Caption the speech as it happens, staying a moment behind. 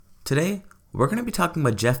Today, we're going to be talking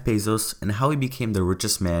about Jeff Bezos and how he became the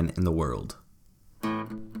richest man in the world.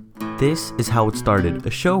 This is How It Started, a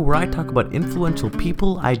show where I talk about influential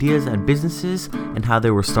people, ideas, and businesses and how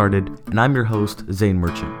they were started, and I'm your host, Zane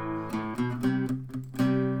Merchant.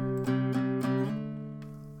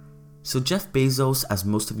 So Jeff Bezos, as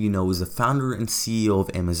most of you know, is the founder and CEO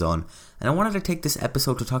of Amazon, and I wanted to take this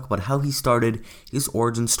episode to talk about how he started, his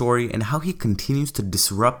origin story, and how he continues to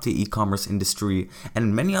disrupt the e-commerce industry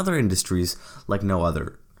and many other industries like no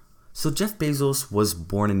other. So Jeff Bezos was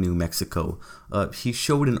born in New Mexico. He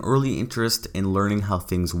showed an early interest in learning how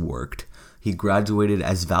things worked. He graduated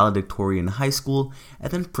as valedictorian in high school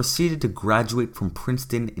and then proceeded to graduate from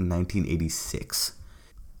Princeton in 1986.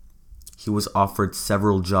 He was offered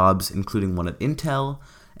several jobs, including one at Intel,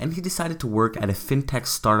 and he decided to work at a fintech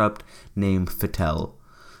startup named Fattel.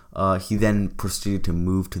 He then proceeded to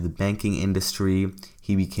move to the banking industry.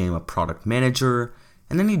 He became a product manager,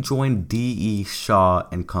 and then he joined D.E. Shaw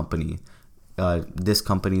and Company. This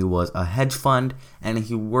company was a hedge fund, and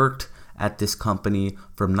he worked at this company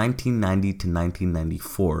from 1990 to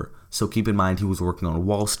 1994. So keep in mind, he was working on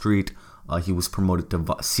Wall Street. He was promoted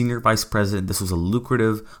to senior vice president. This was a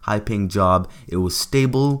lucrative, high-paying job. It was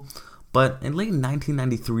stable. But in late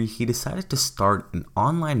 1993, he decided to start an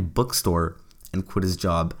online bookstore and quit his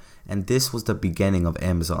job. And this was the beginning of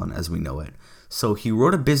Amazon as we know it. So he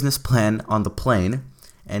wrote a business plan on the plane,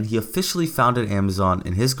 and he officially founded Amazon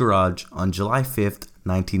in his garage on July 5th,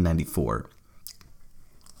 1994.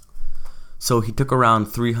 So he took around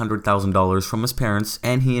 $300,000 from his parents,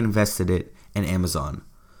 and he invested it in Amazon.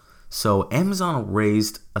 So Amazon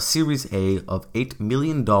raised a Series A of $8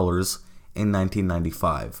 million in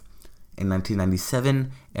 1995. In 1997,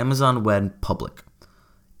 Amazon went public.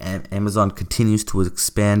 And Amazon continues to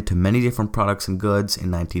expand to many different products and goods.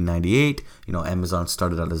 In 1998, Amazon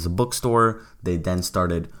started out as a bookstore. They then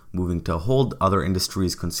started moving to whole other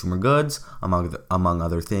industries, consumer goods, among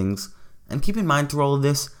other things. And keep in mind through all of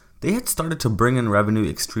this, they had started to bring in revenue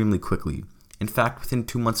extremely quickly. In fact, within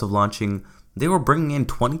 2 months of launching, they were bringing in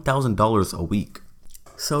 $20,000 a week.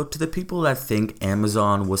 So to the people that think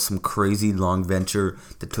Amazon was some crazy long venture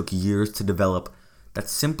that took years to develop,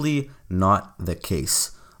 that's simply not the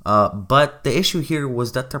case. But the issue here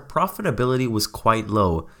was that their profitability was quite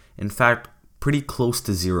low. In fact, pretty close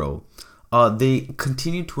to zero. They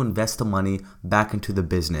continued to invest the money back into the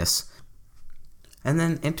business. And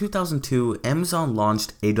then in 2002, Amazon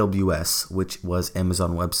launched AWS, which was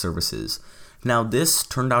Amazon Web Services. Now, this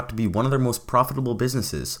turned out to be one of their most profitable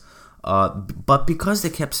businesses, but because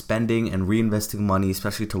they kept spending and reinvesting money,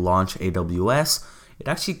 especially to launch AWS, it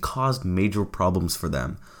actually caused major problems for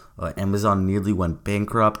them. Amazon nearly went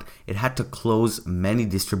bankrupt. It had to close many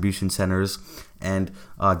distribution centers, and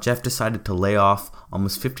Jeff decided to lay off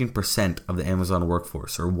almost 15% of the Amazon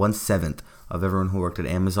workforce, or 1/7 of everyone who worked at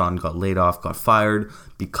Amazon got laid off, got fired,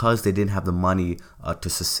 because they didn't have the money to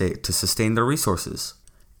sustain their resources.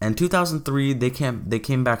 In 2003, they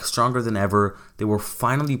came back stronger than ever. They were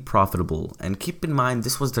finally profitable. And keep in mind,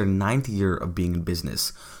 this was their 9th year of being in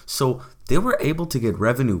business. So they were able to get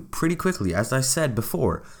revenue pretty quickly, as I said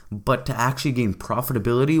before. But to actually gain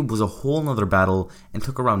profitability was a whole nother battle and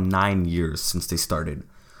took around 9 years since they started.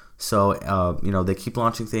 So, they keep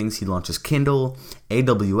launching things. He launches Kindle.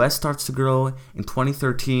 AWS starts to grow. In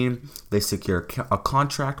 2013, they secure a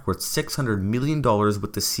contract worth $600 million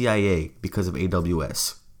with the CIA because of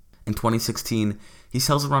AWS. In 2016, he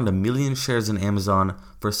sells around 1 million shares in Amazon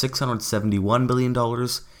for $671 million,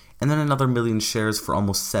 and then another 1 million shares for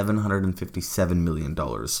almost $757 million.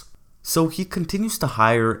 So he continues to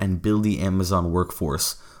hire and build the Amazon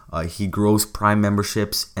workforce. He grows Prime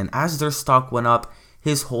memberships, and as their stock went up,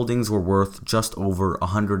 his holdings were worth just over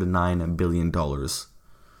 $109 billion.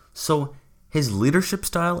 So his leadership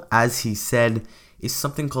style, as he said, is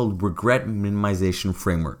something called regret minimization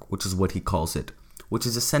framework, which is what he calls it, which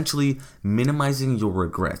is essentially minimizing your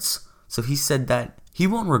regrets. So he said that he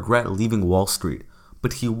won't regret leaving Wall Street,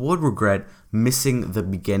 but he would regret missing the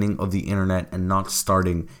beginning of the internet and not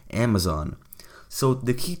starting Amazon. So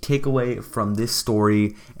the key takeaway from this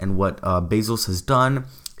story and what Bezos has done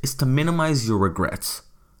is to minimize your regrets.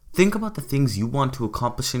 Think about the things you want to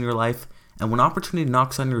accomplish in your life, and when opportunity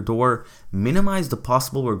knocks on your door, minimize the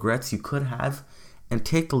possible regrets you could have and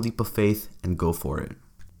take the leap of faith and go for it.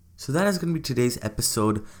 So that is going to be today's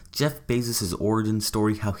episode, Jeff Bezos' origin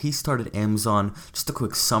story, how he started Amazon, just a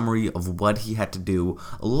quick summary of what he had to do,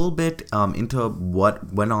 a little bit into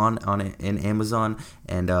what went on in Amazon,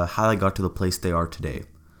 and how they got to the place they are today.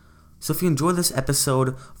 So if you enjoyed this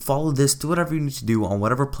episode, follow this, do whatever you need to do on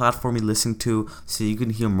whatever platform you listen to so you can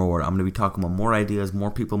hear more. I'm going to be talking about more ideas, more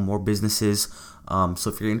people, more businesses. So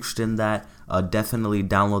if you're interested in that, definitely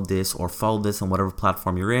download this or follow this on whatever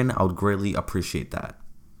platform you're in. I would greatly appreciate that.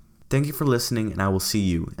 Thank you for listening, and I will see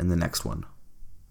you in the next one.